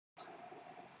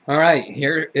All right,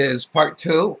 here is part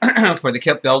two for the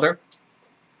kit builder,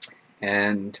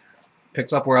 and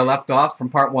picks up where I left off from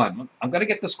part one. I'm going to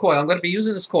get this coil. I'm going to be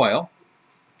using this coil.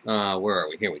 Where are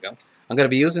we? Here we go. I'm going to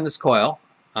be using this coil,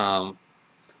 and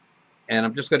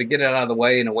I'm just going to get it out of the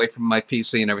way and away from my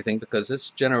PC and everything because this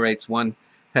generates one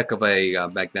heck of a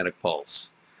magnetic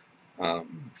pulse. All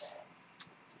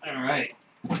right,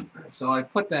 so I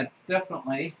put that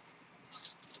definitely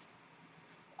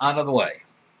out of the way.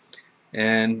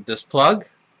 And this plug,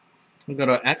 I'm going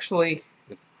to actually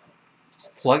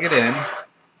plug it in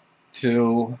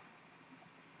to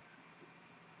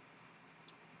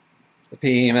the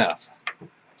PEMF.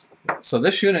 So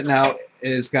this unit now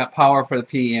is got power for the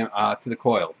to the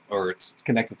coil, or it's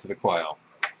connected to the coil.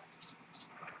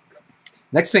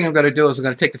 Next thing I'm going to do is I'm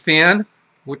going to take the fan,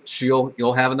 which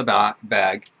you'll have in the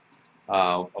bag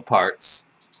of parts,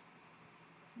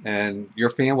 and your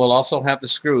fan will also have the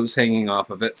screws hanging off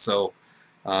of it, so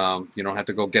you don't have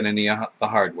to go get any of the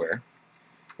hardware.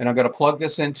 And I'm going to plug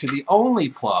this into the only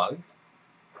plug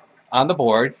on the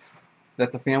board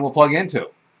that the fan will plug into.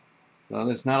 So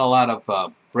there's not a lot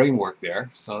of brain work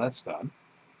there, so that's done.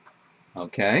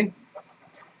 Okay.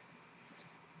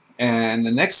 And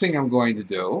the next thing I'm going to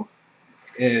do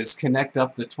is connect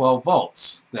up the 12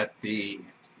 volts that the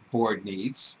board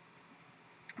needs.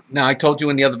 Now, I told you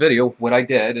in the other video what I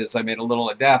did is I made a little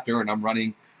adapter, and I'm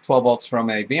running 12 volts from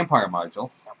a Vampire module,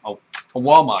 a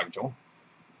wall module.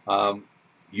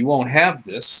 You won't have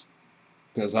this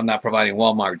because I'm not providing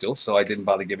wall modules, so I didn't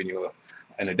bother giving you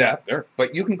an adapter.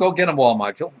 But you can go get a wall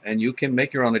module, and you can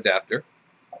make your own adapter.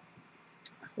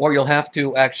 Or you'll have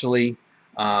to actually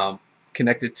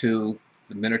connect it to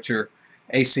the miniature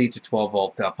AC to 12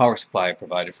 volt power supply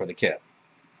provided for the kit,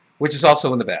 which is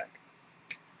also in the bag.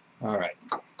 All right.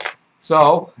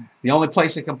 So the only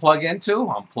place it can plug into,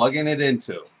 I'm plugging it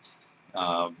into.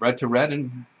 Red to red,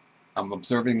 and I'm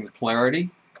observing the polarity.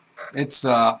 It's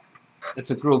a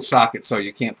groove socket, so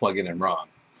you can't plug it in wrong.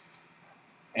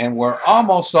 And we're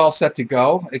almost all set to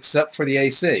go, except for the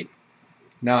AC.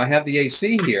 Now I have the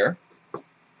AC here.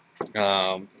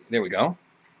 There we go.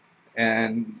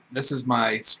 And this is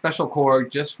my special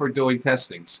cord just for doing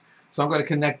testings. So I'm going to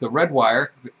connect the red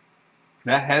wire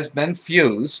that has been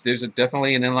fused. There's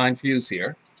definitely an inline fuse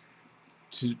here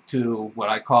to what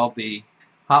I call the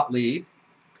hot lead.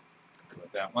 Put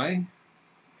it that way.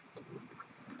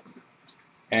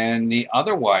 And the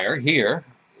other wire here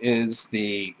is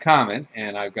the common,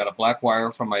 and I've got a black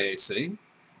wire from my AC,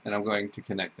 and I'm going to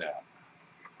connect that.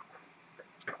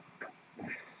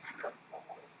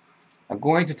 I'm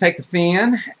going to take the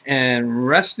fan and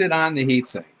rest it on the heat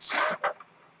sinks.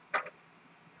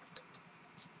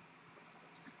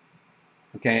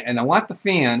 Okay, and I want the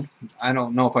fan, I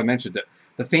don't know if I mentioned it,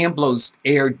 the fan blows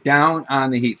air down on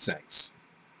the heat sinks.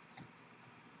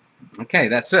 Okay,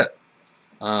 that's it.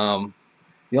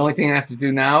 The only thing I have to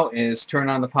do now is turn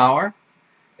on the power.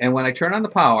 And when I turn on the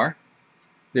power,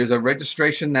 there's a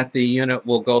registration that the unit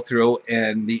will go through,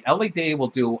 and the LED will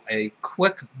do a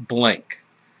quick blink.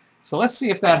 So let's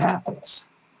see if that happens.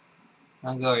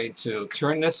 I'm going to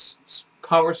turn this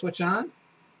power switch on.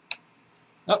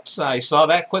 Oops, I saw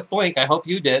that quick blink. I hope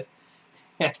you did.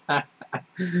 That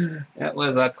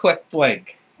was a quick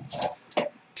blink.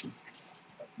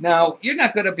 Now, you're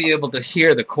not going to be able to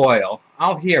hear the coil.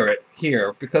 I'll hear it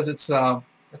here because it's a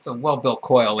well-built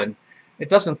coil, and it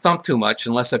doesn't thump too much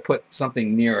unless I put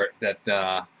something near it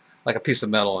that, like a piece of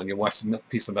metal, and you watch the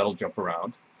piece of metal jump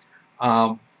around.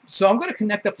 So I'm going to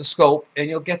connect up the scope, and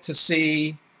you'll get to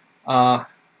see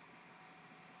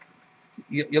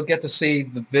you'll get to see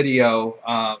the video,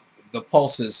 the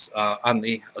pulses on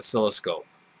the oscilloscope,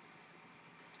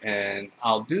 and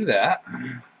I'll do that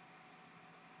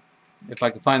if I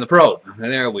can find the probe.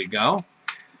 There we go.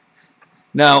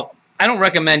 Now, I don't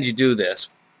recommend you do this,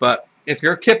 but if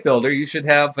you're a kit builder, you should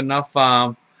have enough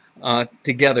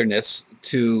togetherness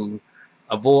to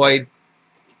avoid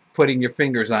putting your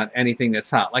fingers on anything that's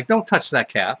hot. Like, don't touch that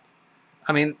cap.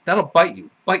 I mean, that'll bite you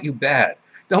bad.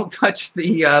 Don't touch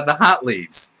the hot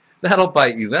leads. That'll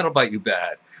bite you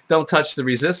bad. Don't touch the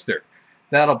resistor.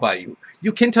 That'll bite you.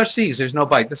 You can touch these. There's no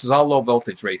bite. This is all low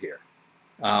voltage right here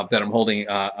that I'm holding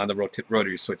on the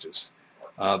rotary switches.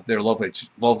 They're low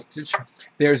voltage.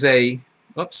 There's a,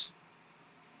 oops,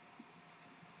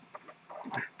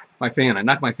 my fan. I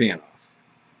knocked my fan off.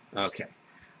 Okay.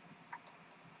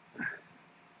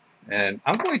 And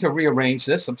I'm going to rearrange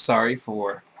this. I'm going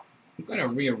to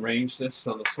rearrange this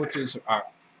so the switches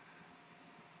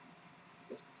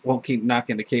won't keep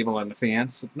knocking the cable on the fan.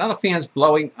 So now the fan's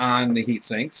blowing on the heat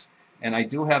sinks, and I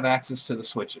do have access to the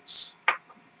switches.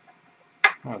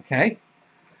 Okay.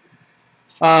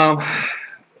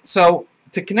 So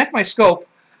to connect my scope,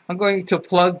 I'm going to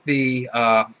plug the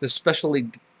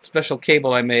special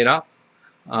cable I made up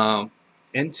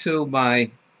into my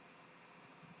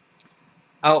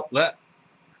outlet.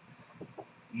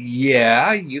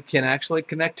 Yeah, you can actually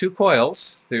connect 2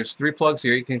 coils. There's 3 plugs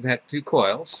here. You can connect 2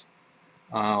 coils.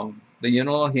 The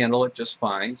unit will handle it just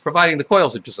fine, providing the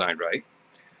coils are designed right.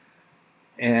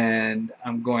 And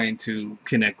I'm going to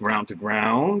connect ground to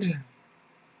ground.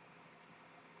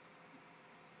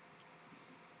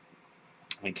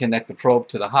 And connect the probe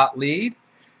to the hot lead.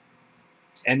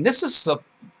 And this is a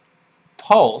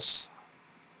pulse.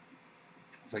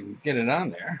 If I can get it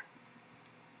on there.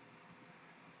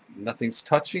 Nothing's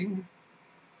touching.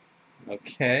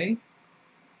 Okay.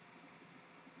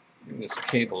 Bring this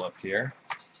cable up here.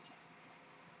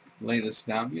 Lay this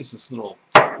down. Use this little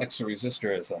extra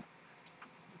resistor as a...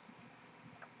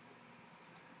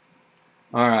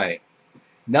 Alright.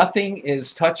 Nothing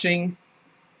is touching.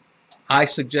 I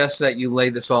suggest that you lay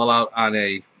this all out on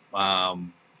a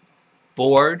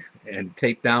board and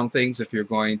tape down things if you're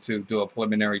going to do a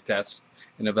preliminary test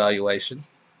and evaluation.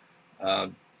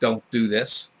 Don't do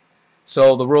this.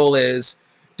 So the rule is,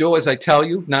 do as I tell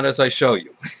you, not as I show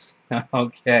you.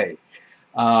 Okay.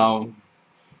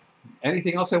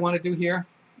 Anything else I want to do here?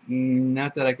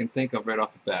 Not that I can think of right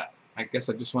off the bat. I guess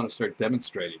I just want to start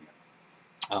demonstrating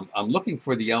it. I'm looking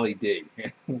for the LED.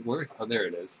 Where's, oh, there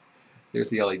it is. There's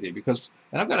the LED.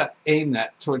 And I'm going to aim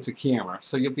that towards the camera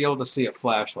so you'll be able to see it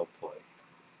flash, hopefully.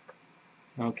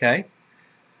 Okay.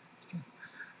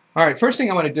 All right, first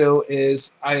thing I want to do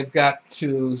is I've got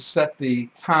to set the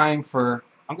time for,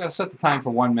 I'm going to set the time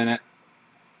for 1 minute,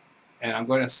 and I'm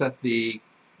going to set the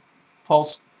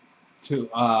pulse to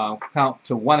count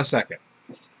to 1 a second.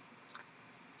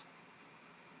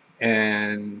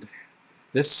 And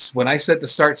this, when I set the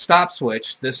start-stop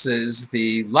switch, this is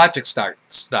the logic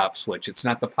start-stop switch. It's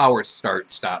not the power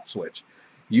start-stop switch.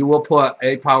 You will put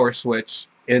a power switch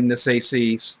in this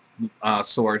AC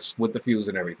source with the fuse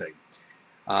and everything.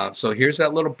 So here's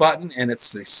that little button, and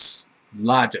it's this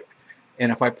logic. And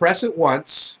if I press it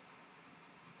once,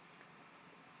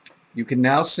 you can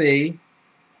now see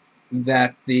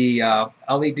that the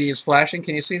LED is flashing.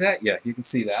 Can you see that? Yeah, you can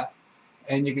see that.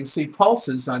 And you can see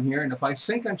pulses on here. And if I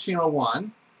sync on channel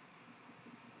 1,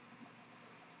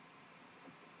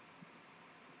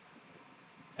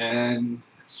 and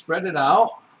spread it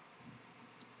out,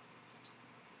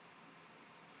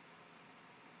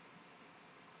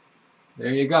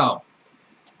 there you go.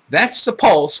 That's the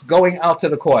pulse going out to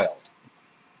the coil.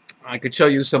 I could show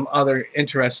you some other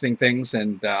interesting things,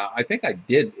 and I think I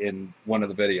did in one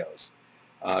of the videos.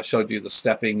 Showed you the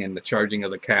stepping and the charging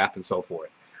of the cap and so forth.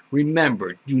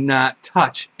 Remember, do not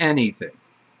touch anything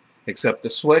except the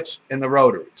switch and the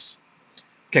rotaries.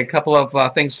 Okay, a couple of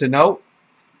things to note.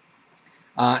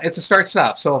 It's a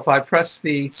start-stop, so if I press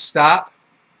the stop,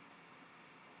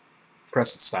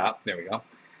 there we go,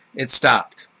 it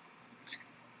stopped.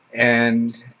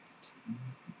 And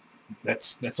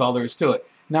that's all there is to it.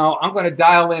 Now I'm going to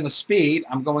dial in a speed.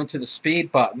 I'm going to the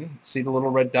speed button. See the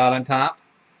little red dot on top?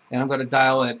 And I'm going to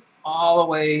dial it all the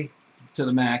way to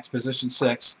the max, position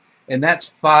 6. And that's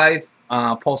 5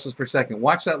 pulses per second.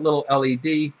 Watch that little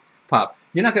LED pop.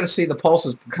 You're not going to see the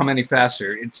pulses come any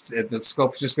faster. The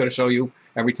scope's just going to show you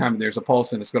every time there's a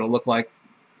pulse, and it's going to look like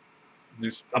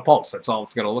there's a pulse. That's all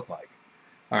it's going to look like.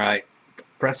 All right.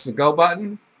 Press the go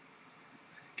button.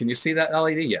 Can you see that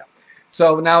LED? Yeah.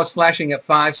 So now it's flashing at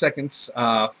 5 seconds,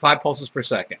 5 pulses per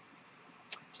second,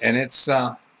 and it's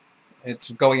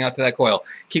going out to that coil.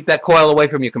 Keep that coil away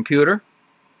from your computer.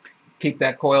 Keep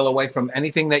that coil away from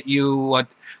anything that you're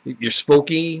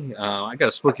spooky. I got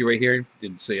a spooky right here.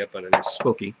 Didn't see it, but it's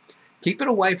spooky. Keep it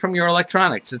away from your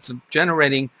electronics. It's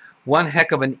generating one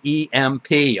heck of an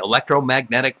EMP,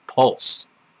 electromagnetic pulse.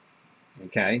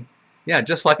 Okay? Yeah,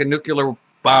 just like a nuclear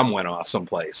bomb went off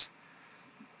someplace.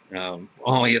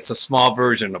 Only it's a small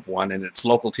version of one, and it's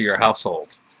local to your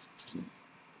household.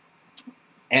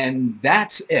 And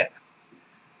that's it.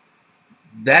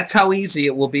 That's how easy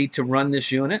it will be to run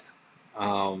this unit.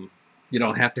 You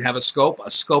don't have to have a scope.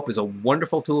 A scope is a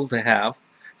wonderful tool to have,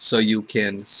 so you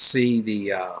can see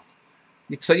the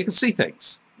so you can see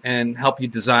things and help you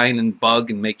design and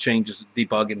bug and make changes,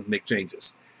 debug and make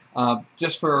changes.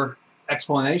 Just for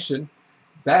explanation,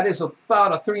 that is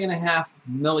about a 3.5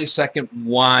 millisecond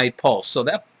wide pulse. So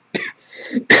that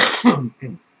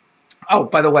oh,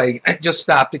 by the way, I just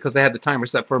stopped because I had the timer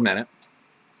set for a minute.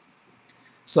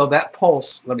 So that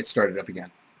pulse, let me start it up again.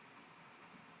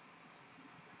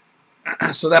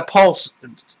 So that pulse,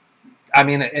 I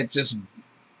mean, it just,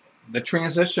 the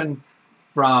transition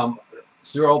from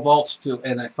 0 volts to,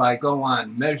 and if I go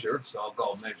on measure, so I'll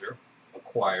go measure,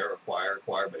 acquire,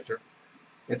 measure,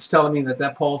 it's telling me that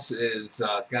that pulse is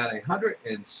got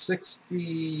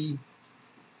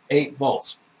 168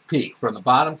 volts peak from the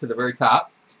bottom to the very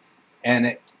top, and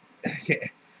it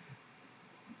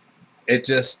it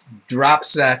just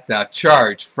drops that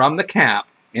charge from the cap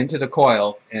into the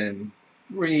coil in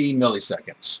 3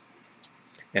 milliseconds.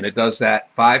 And it does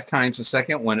that 5 times a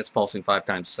second when it's pulsing 5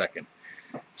 times a second.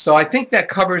 So I think that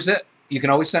covers it. You can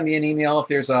always send me an email if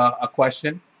there's a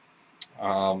question.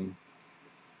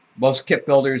 Most kit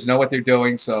builders know what they're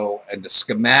doing, so, and the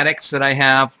schematics that I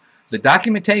have, the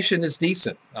documentation is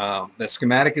decent. The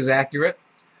schematic is accurate.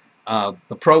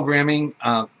 The programming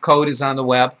code is on the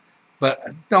web, but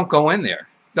don't go in there.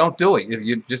 Don't do it.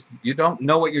 You don't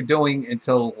know what you're doing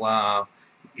until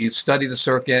you study the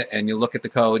circuit and you look at the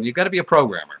code. You've got to be a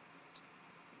programmer.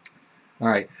 All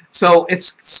right, so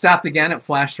it's stopped again. It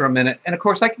flashed for a minute, and of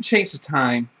course I can change the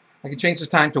time. I can change the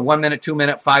time to 1 minute, 2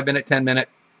 minute, 5 minute, 10 minute,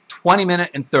 20 minute,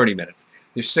 and 30 minutes.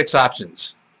 There's 6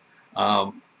 options.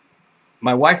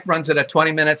 My wife runs it at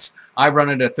 20 minutes. I run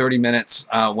it at 30 minutes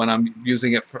when I'm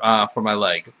using it for my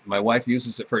leg. My wife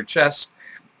uses it for her chest,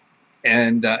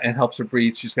 and it helps her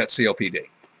breathe. She's got COPD.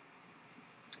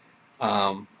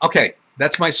 Okay,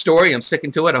 that's my story. I'm sticking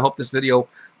to it. I hope this video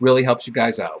really helps you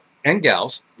guys out. And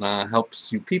gals,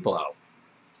 helps you people out.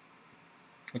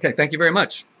 Okay, thank you very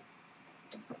much.